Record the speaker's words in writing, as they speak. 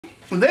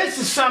This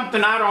is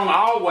something I don't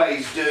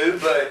always do,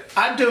 but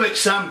I do it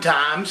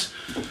sometimes.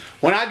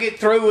 When I get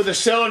through with a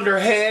cylinder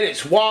head,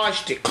 it's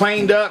washed, it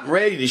cleaned up, and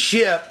ready to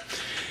ship.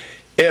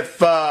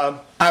 If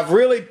I've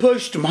really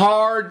pushed them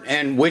hard,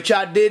 and which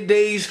I did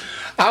these,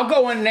 I'll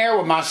go in there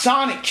with my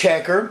sonic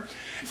checker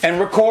and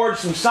record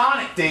some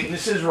sonic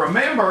thicknesses.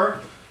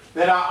 Remember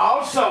that I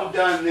also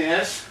done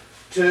this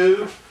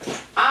to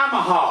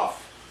Imhoff,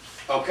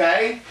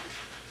 okay?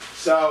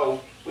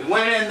 So we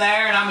went in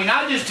there, and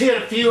I just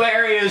hit a few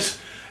areas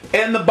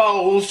in the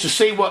bowls to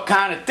see what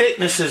kind of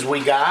thicknesses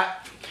we got.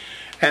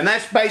 And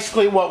that's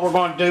basically what we're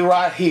going to do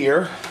right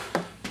here.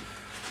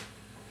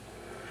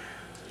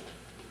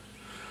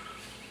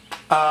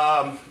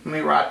 Let me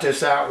write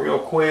this out real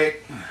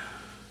quick.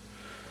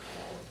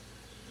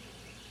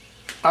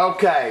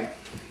 Okay.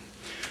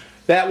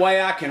 That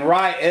way I can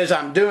write as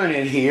I'm doing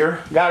it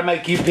here. Got to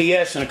make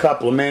UPS in a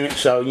couple of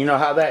minutes, so you know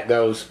how that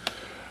goes.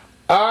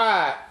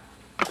 Alright.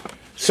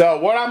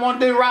 So what I'm going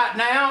to do right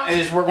now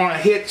is we're going to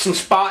hit some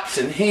spots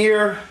in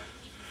here.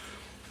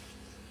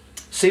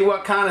 See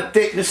what kind of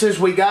thicknesses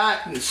we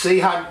got and see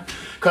how,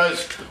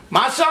 because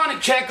my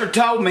sonic checker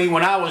told me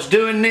when I was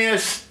doing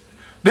this,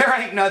 there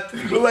ain't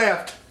nothing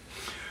left.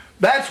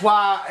 That's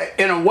why,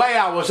 in a way,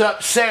 I was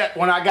upset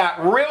when I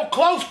got real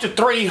close to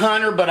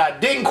 300, but I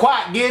didn't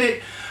quite get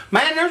it.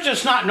 Man, there's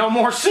just not no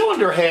more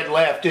cylinder head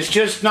left. It's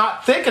just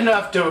not thick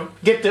enough to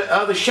get the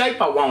other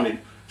shape I wanted.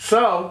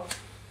 So,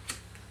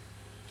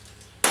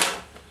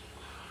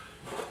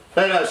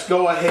 let us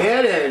go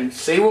ahead and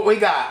see what we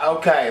got.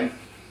 Okay.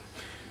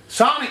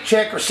 Sonic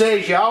checker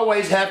says you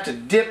always have to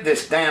dip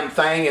this damn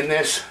thing in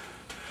this.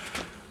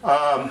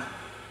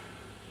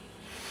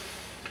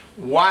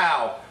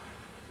 Wow.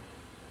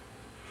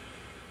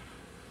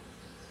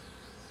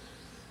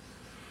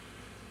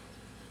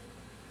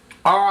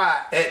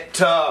 Alright, at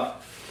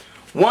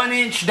 1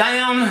 inch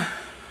down,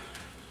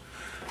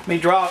 let me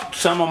drop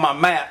some on my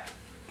map.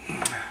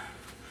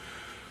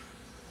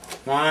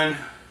 1,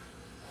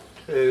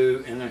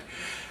 2, and then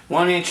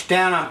 1 inch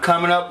down, I'm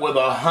coming up with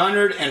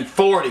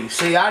 140.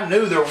 See, I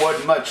knew there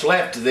wasn't much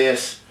left of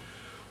this.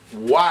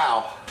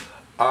 Wow.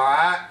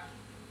 Alright.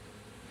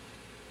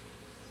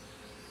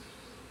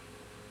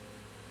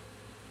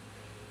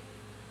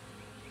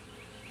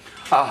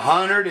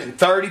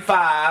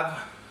 $135.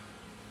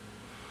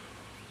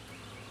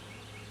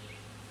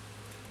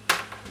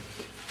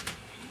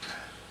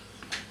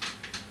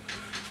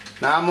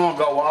 Now I'm going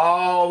to go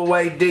all the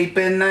way deep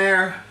in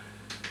there.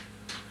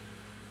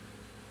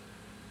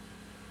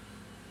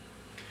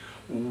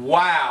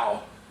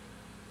 Wow.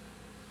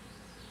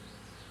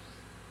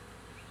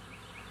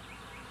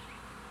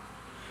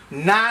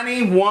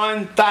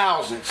 $91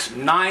 thousandths.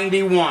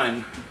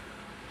 91.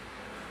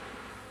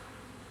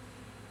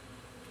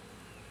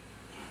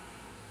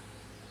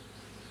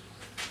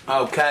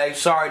 Okay,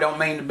 sorry, don't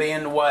mean to be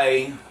in the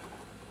way.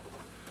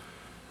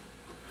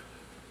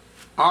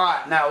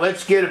 Alright, now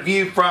let's get a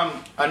view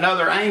from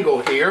another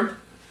angle here.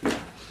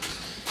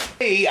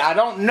 I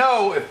don't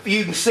know if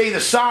you can see the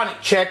sonic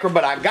checker,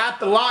 but I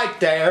got the light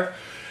there,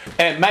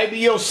 and maybe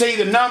you'll see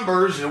the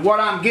numbers and what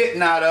I'm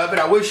getting out of it.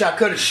 I wish I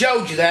could have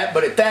showed you that,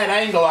 but at that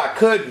angle I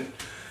couldn't.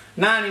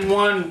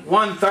 91,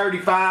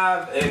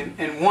 135,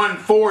 and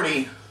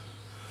 140.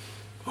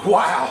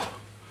 Wow.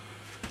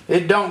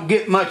 It don't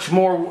get much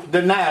more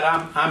than that.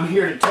 I'm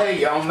here to tell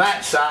you on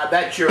that side,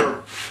 that's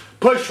your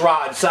push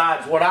rod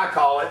side is what I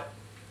call it.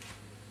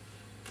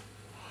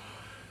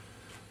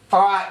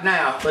 Alright,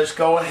 now let's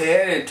go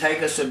ahead and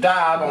take us a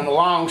dive on the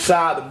long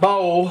side of the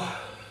bowl.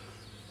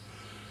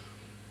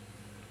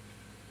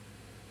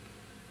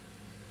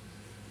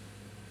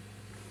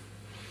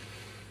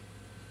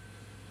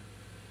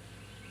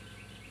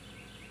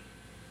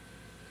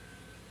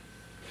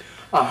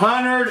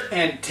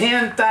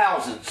 $110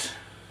 thousandths.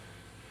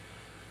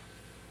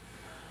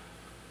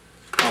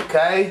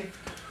 Okay.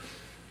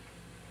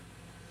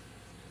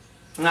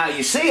 Now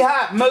you see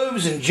how it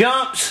moves and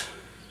jumps?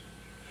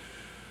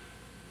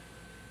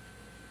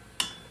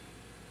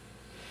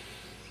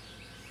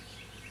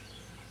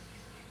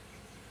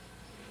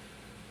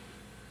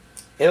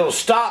 It'll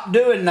stop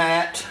doing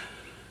that.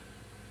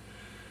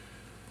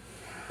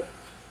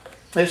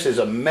 This is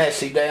a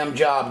messy damn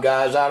job,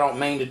 guys. I don't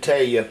mean to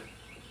tell you.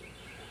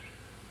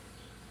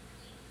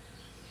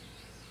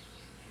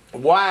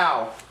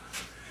 Wow.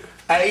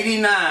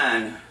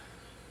 89.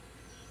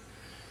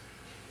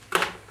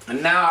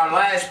 And now our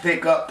last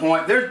pickup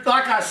point. There's,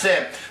 like I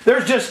said,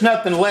 there's just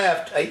nothing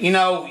left. You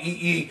know,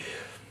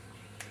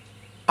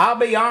 I'll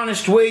be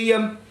honest with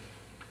you.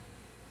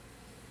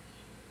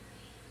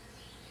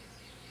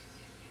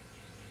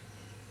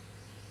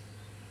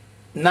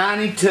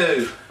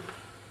 $92.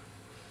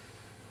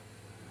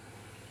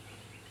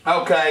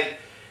 Okay.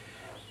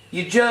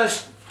 You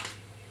just...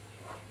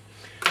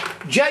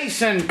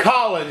 Jason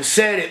Collins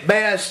said it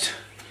best.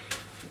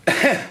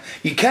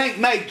 You can't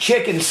make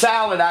chicken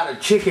salad out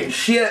of chicken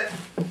shit.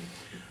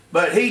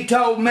 But he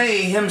told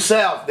me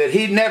himself that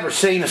he'd never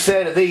seen a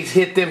set of these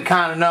hit them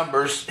kind of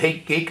numbers.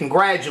 He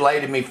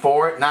congratulated me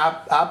for it, and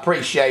I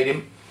appreciate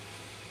him.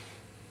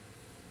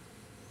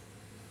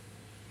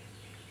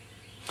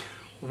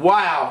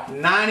 Wow,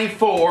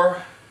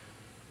 94.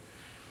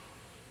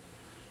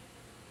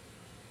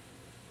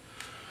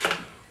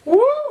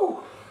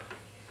 Woo!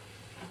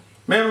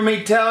 Remember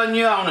me telling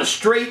you on a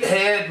street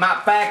head,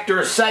 my factor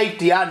of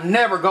safety, I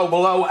never go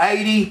below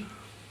 80.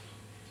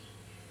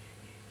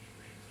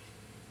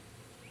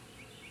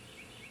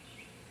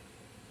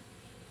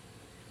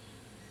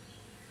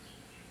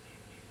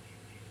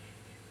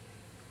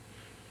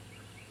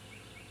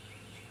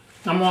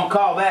 I'm going to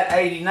call that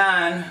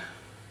 89.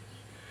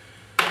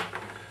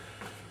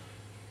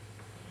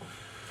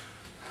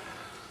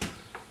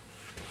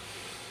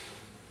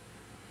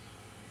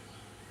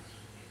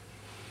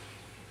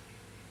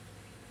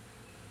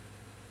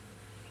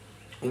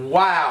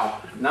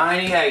 Wow,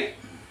 98.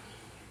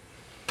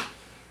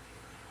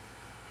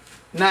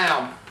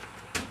 Now,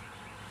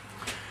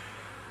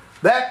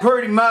 that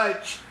pretty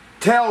much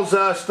tells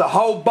us the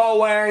whole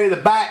bow area, the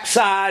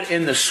backside,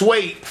 and the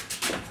sweep.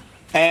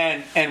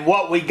 And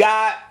what we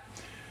got,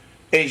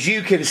 as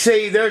you can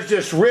see, there's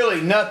just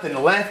really nothing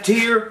left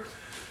here.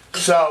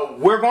 So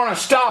we're going to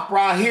stop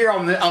right here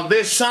on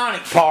this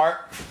sonic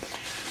part.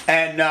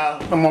 And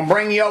I'm going to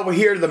bring you over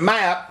here to the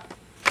map.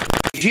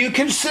 As you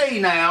can see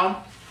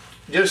now,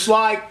 just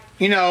like,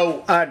 you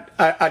know,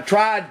 I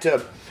tried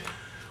to,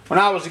 when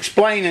I was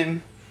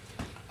explaining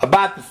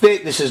about the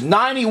thickness, is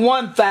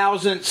 91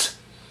 thousandths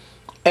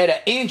at an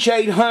inch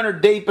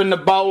 800 deep in the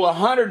bowl,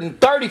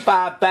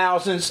 135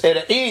 thousandths at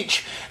an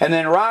inch, and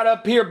then right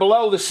up here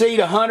below the seat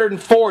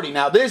 140.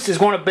 Now this is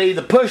going to be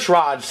the push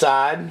rod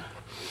side.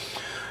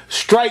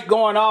 Straight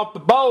going off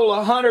the bowl,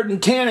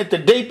 110 at the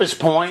deepest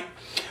point,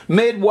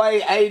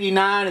 midway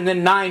 89, and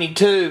then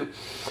 92.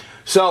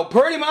 So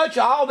pretty much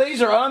all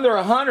these are under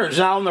 100s.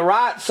 Now on the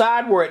right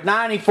side we're at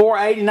 94,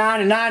 89,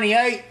 and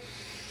 98.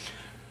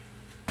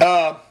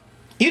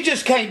 You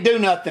just can't do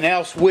nothing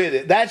else with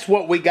it. That's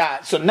what we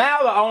got. So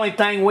now the only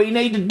thing we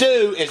need to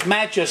do is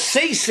match a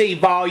CC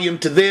volume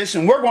to this,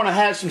 and we're going to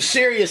have some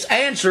serious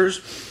answers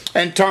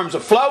in terms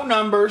of flow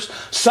numbers,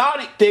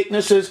 sonic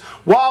thicknesses,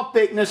 wall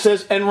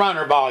thicknesses, and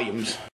runner volumes.